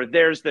 or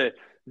there's the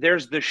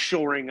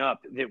shoring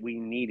up that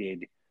we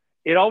needed.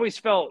 It always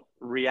felt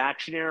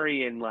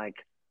reactionary and like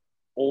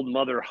old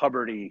Mother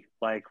Hubbardy,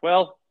 like,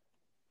 well,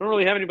 I don't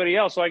really have anybody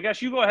else, so I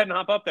guess you go ahead and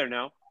hop up there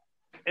now.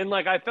 And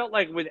like, I felt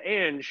like with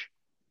Ange,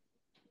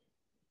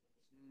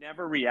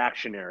 never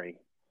reactionary.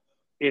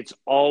 It's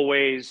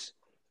always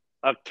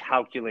a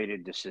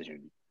calculated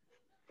decision.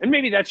 And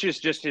maybe that's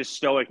just his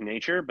stoic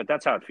nature, but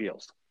that's how it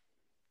feels.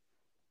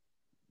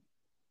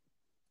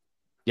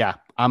 Yeah,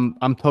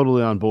 I'm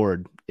totally on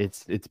board.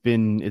 It's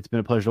been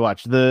a pleasure to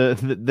watch.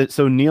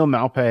 So Neil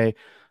Maupay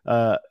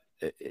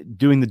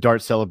doing the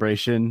dart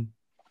celebration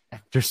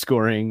after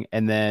scoring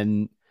and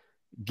then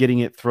getting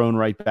it thrown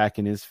right back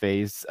in his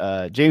face.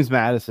 James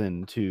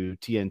Maddison to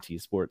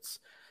TNT Sports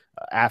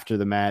after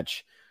the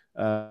match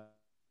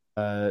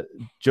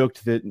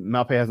joked that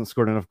Maupay hasn't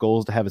scored enough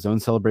goals to have his own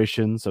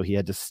celebration, so he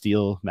had to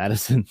steal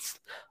Madison's.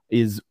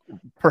 Is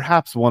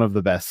perhaps one of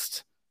the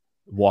best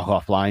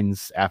walk-off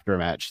lines after a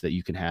match that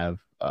you can have.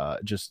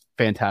 Just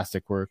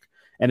fantastic work.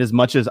 And as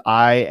much as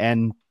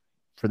and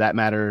for that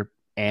matter,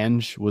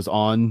 Ange was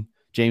on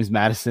James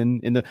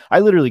Maddison I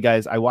literally,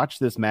 guys, I watched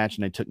this match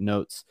and I took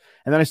notes,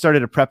 and then I started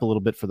to prep a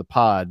little bit for the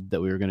pod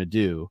that we were going to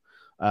do.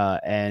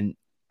 And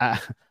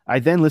I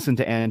then listened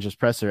to Ange's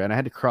presser, and I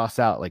had to cross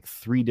out like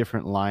 3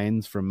 different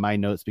lines from my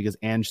notes because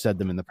Ange said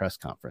them in the press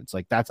conference.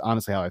 Like, that's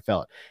honestly how I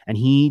felt. And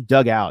he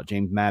dug out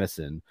James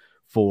Maddison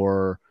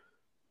for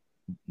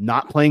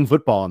not playing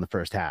football in the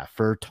first half,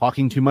 for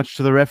talking too much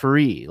to the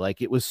referee.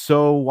 Like, it was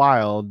so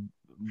wild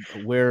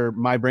where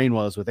my brain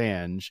was with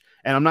Ange.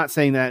 And I'm not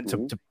saying that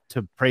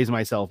to praise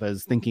myself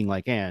as thinking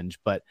like Ange,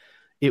 but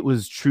it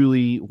was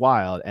truly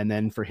wild. And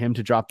then for him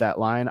to drop that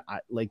line,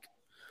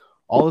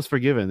 all is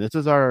forgiven. This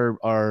is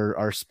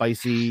our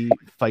spicy,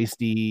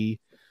 feisty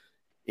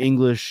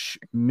English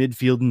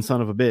midfielding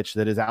son of a bitch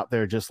that is out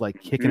there just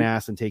like kicking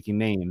ass and taking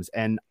names.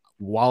 And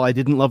while I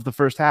didn't love the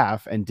first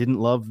half and didn't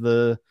love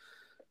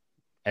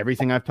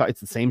everything I've taught,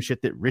 it's the same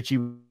shit that Richie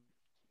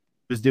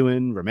was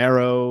doing.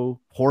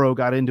 Romero, Porro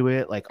got into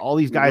it. Like, all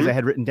these guys I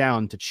had written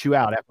down to chew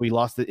out after we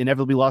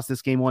inevitably lost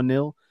this game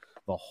 1-0.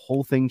 The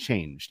whole thing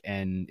changed,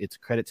 and it's a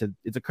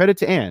credit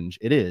to Ange.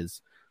 It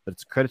is. But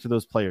it's a credit to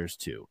those players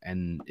too.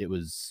 And it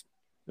was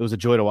a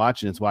joy to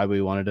watch, and it's why we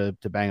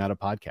wanted to bang out a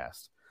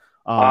podcast.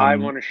 I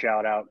want to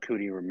shout out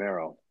Cudi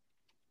Romero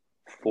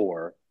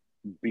for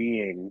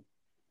being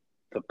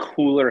the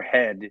cooler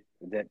head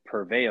that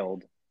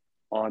prevailed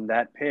on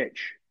that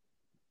pitch.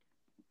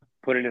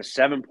 Put in a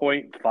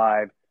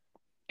 7.5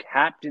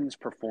 captain's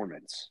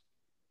performance.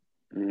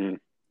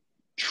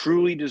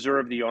 Truly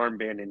deserved the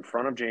armband in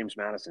front of James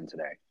Maddison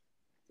today,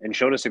 and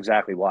showed us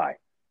exactly why.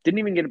 Didn't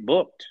even get it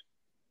booked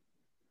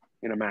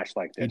in a match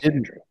like this,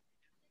 Andrew.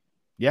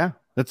 Yeah,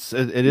 it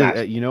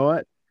is. You know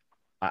what?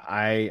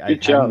 I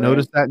haven't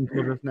noticed that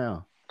until just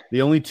now.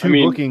 The only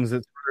 2 bookings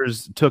that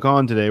Spurs took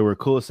on today were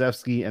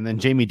Kulusevski and then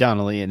Jamie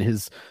Donnelly, and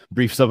his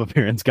brief sub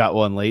appearance got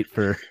one late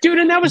for Dude,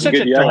 and that was such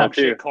Good a yellow, dog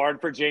too. shit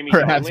card for Jamie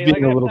perhaps Donnelly.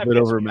 being a little that bit pissed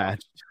me off.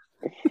 overmatched.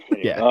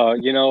 Yeah. Oh,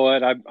 you know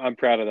what? I'm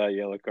proud of that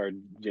yellow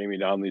card Jamie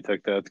Donnelly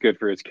took. That it's good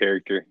for his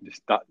character.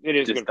 It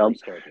is just good for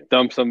his character.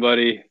 dump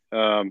somebody.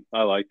 I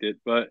liked it,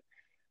 but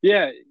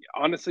yeah,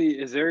 honestly,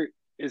 is there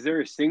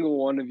a single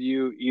one of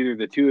you, either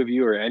the two of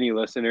you or any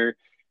listener,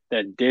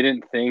 that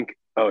didn't think,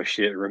 oh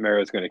shit,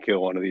 Romero's going to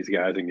kill one of these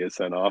guys and get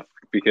sent off?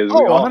 Because we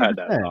all had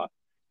that 100%. thought.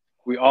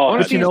 We all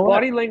Honestly, had his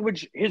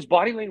that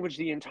body language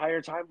the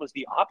entire time was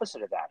the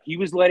opposite of that. He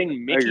was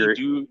letting Mickey agree.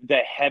 do the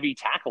heavy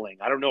tackling.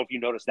 I don't know if you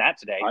noticed that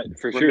today.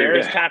 for sure.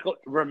 Yeah.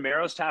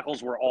 Romero's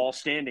tackles were all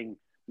standing.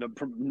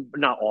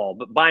 Not all,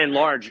 but by and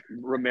large,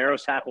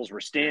 Romero's tackles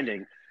were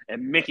standing,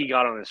 and Mickey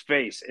got on his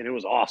face, and it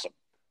was awesome.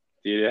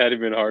 Dude, it had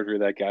been hard for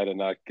that guy to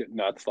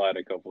not slide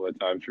a couple of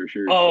times for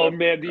sure. Oh,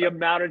 man, the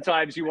amount of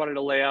times he wanted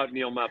to lay out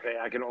Neil Mape,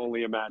 I can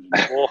only imagine.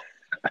 Oh.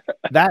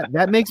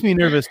 That makes me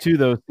nervous too,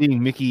 though,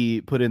 seeing Mickey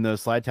put in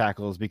those slide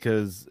tackles,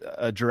 because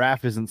a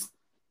giraffe isn't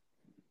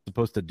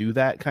supposed to do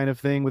that kind of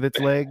thing with its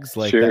legs.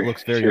 Like Sure, that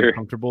looks very sure.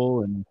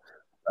 uncomfortable, and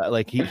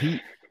like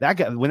that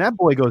guy, when that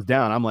boy goes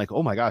down, I'm like,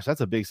 oh my gosh,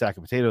 that's a big sack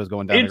of potatoes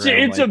going down.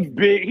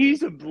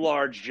 He's a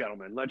large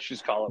gentleman. Let's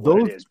just call it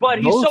what it is.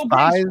 But he's so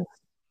graceful.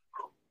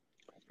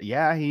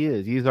 Yeah, he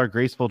is. He's our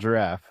graceful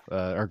giraffe,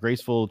 our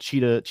graceful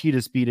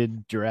cheetah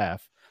speeded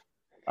giraffe.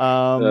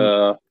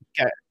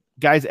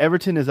 Guys,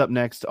 Everton is up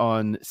next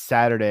on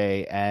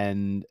Saturday,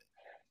 and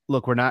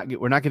look, we're not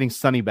getting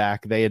Sonny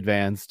back. They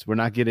advanced. We're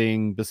not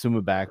getting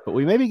Basuma back, but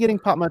we may be getting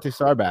Pape Matar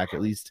Sarr back,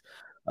 at least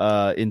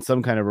in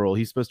some kind of role.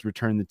 He's supposed to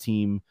return the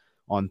team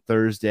on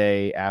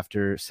Thursday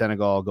after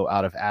Senegal go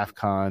out of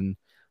AFCON.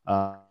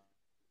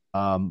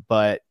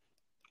 But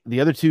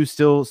the other two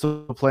still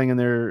playing in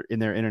their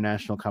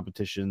international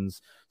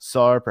competitions.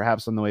 Sarr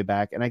perhaps on the way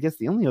back, and I guess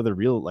the only other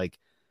real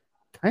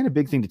kind of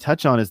big thing to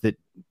touch on is that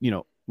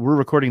we're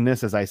recording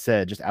this, as I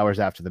said, just hours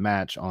after the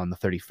match on the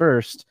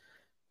 31st.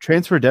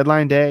 Transfer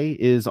deadline day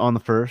is on the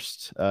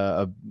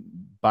 1st.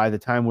 By the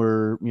time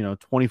we're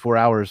 24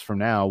 hours from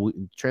now,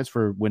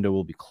 transfer window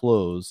will be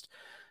closed.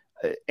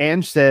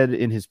 Ange said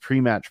in his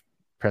pre-match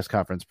press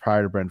conference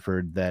prior to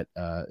Brentford that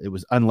it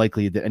was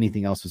unlikely that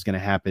anything else was going to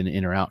happen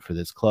in or out for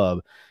this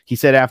club. He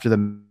said after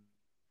the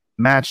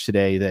match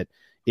today that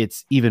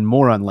it's even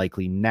more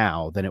unlikely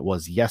now than it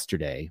was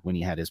yesterday when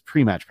he had his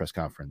pre-match press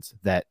conference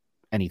that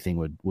anything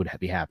would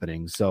be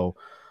happening. So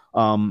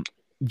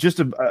just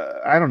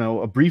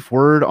a brief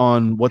word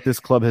on what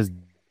this club has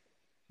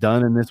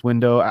done in this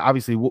window.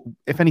 Obviously,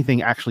 if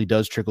anything actually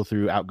does trickle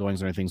through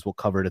outgoings or anything, we'll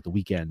cover it at the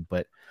weekend,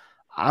 but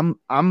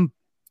I'm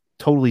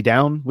totally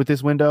down with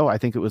this window. I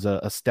think it was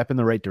a step in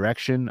the right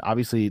direction.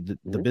 Obviously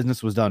the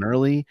business was done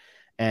early,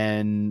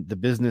 and the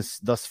business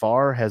thus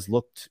far has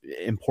looked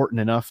important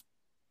enough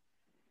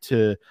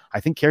to,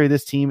 I think, carry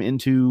this team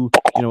into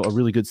a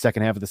really good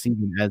second half of the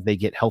season as they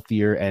get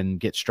healthier and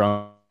get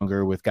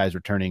stronger with guys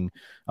returning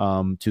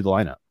to the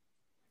lineup.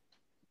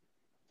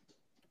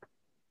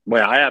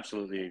 Well, I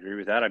absolutely agree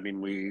with that. I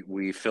mean,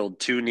 we filled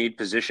 2 need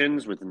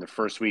positions within the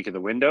first week of the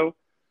window.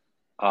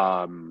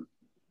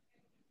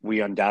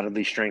 We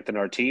undoubtedly strengthened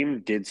our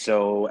team, did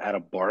so at a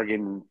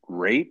bargain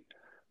rate,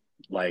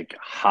 like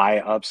high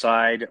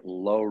upside,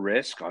 low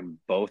risk on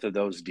both of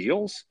those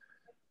deals.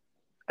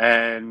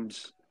 And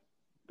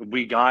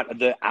we got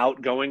the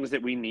outgoings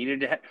that we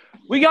needed to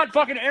we got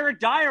fucking Eric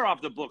Dyer off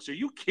the books. Are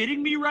you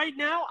kidding me right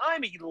now?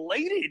 I'm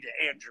elated,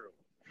 Andrew.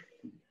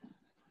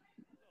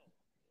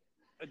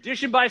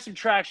 Addition by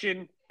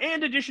subtraction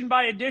and addition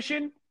by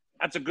addition,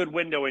 that's a good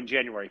window in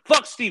January.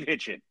 Fuck Steve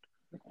Hitchen.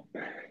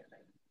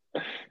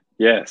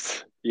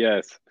 Yes.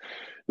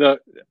 No,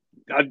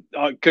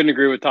 I couldn't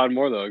agree with Todd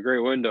more, though. A great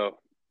window.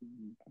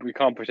 We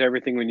accomplished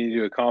everything we needed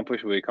to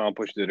accomplish. We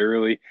accomplished it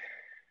early.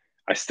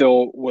 I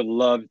still would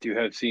love to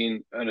have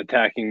seen an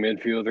attacking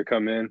midfielder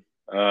come in.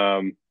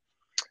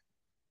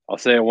 I'll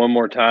say it one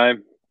more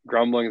time.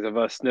 Grumblings of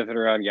us sniffing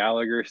around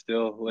Gallagher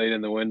still late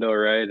in the window,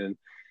 right? And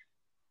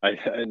I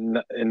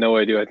in no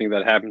way do I think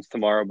that happens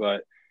tomorrow,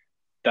 but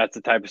that's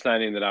the type of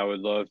signing that I would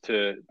love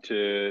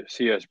to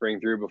see us bring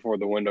through before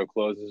the window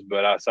closes.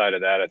 But outside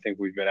of that, I think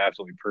we've been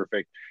absolutely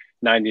perfect.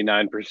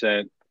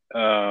 99%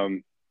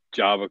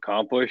 job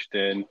accomplished,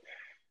 and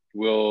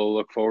we'll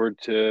look forward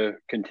to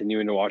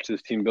continuing to watch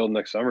this team build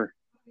next summer.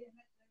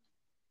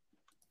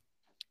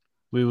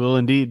 We will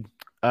indeed.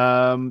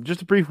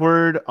 Just a brief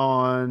word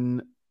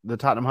on the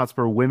Tottenham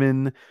Hotspur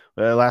women.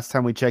 Last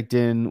time we checked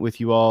in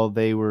with you all,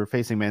 they were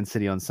facing Man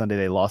City on Sunday.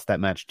 They lost that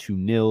match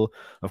 2-0.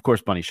 Of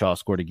course, Bunny Shaw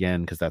scored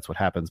again because that's what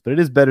happens, but it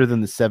is better than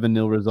the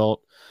 7-0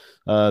 result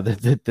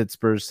that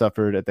Spurs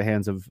suffered at the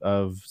hands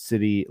of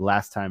City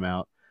last time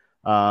out.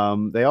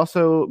 They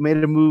also made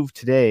a move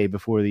today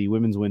before the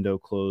women's window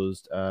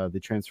closed. The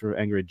transfer of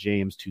Ingrid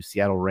James to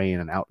Seattle Reign,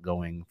 an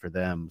outgoing for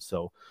them.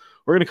 So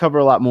we're going to cover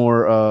a lot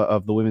more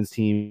of the women's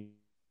team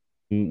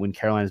when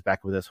Caroline is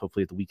back with us,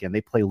 hopefully at the weekend.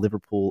 They play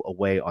Liverpool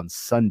away on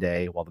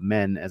Sunday, while the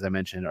men, as I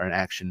mentioned, are in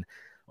action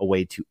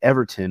away to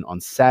Everton on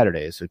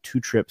Saturday. So 2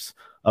 trips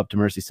up to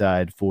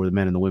Merseyside for the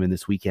men and the women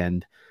this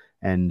weekend.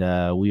 And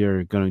we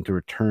are going to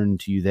return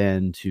to you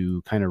then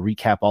to kind of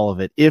recap all of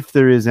it. If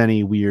there is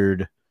any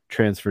weird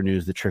transfer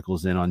news that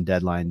trickles in on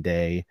deadline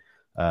day,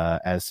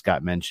 as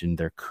Scott mentioned,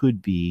 there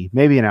could be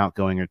maybe an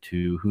outgoing or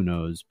two, who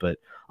knows? But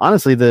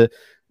honestly, the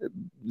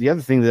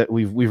other thing that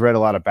we've read a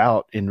lot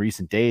about in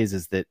recent days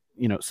is that,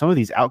 you know, some of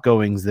these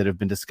outgoings that have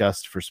been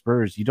discussed for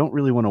Spurs, you don't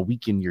really want to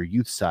weaken your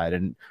youth side.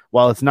 And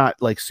while it's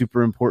not like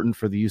super important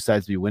for the youth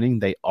sides to be winning,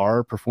 they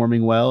are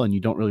performing well, and you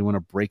don't really want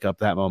to break up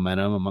that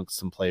momentum amongst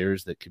some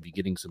players that could be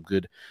getting some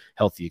good,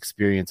 healthy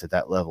experience at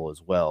that level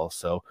as well.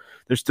 So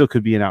there still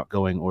could be an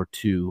outgoing or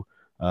two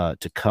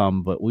to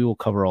come, but we will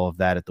cover all of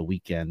that at the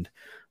weekend.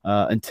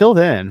 Until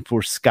then,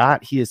 for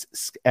Scott, he is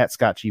at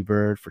Scott G.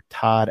 Bird. For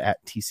Todd, at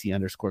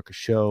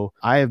TC_Kasho.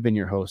 I have been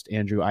your host,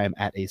 Andrew. I am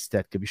at A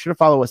Stetka. Be sure to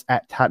follow us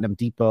at Tottenham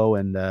Depot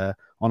and on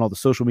all the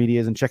social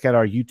medias, and check out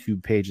our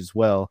YouTube page as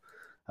well.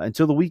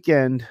 Until the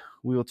weekend,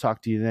 we will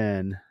talk to you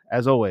then.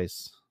 As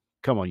always,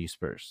 come on, you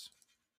Spurs.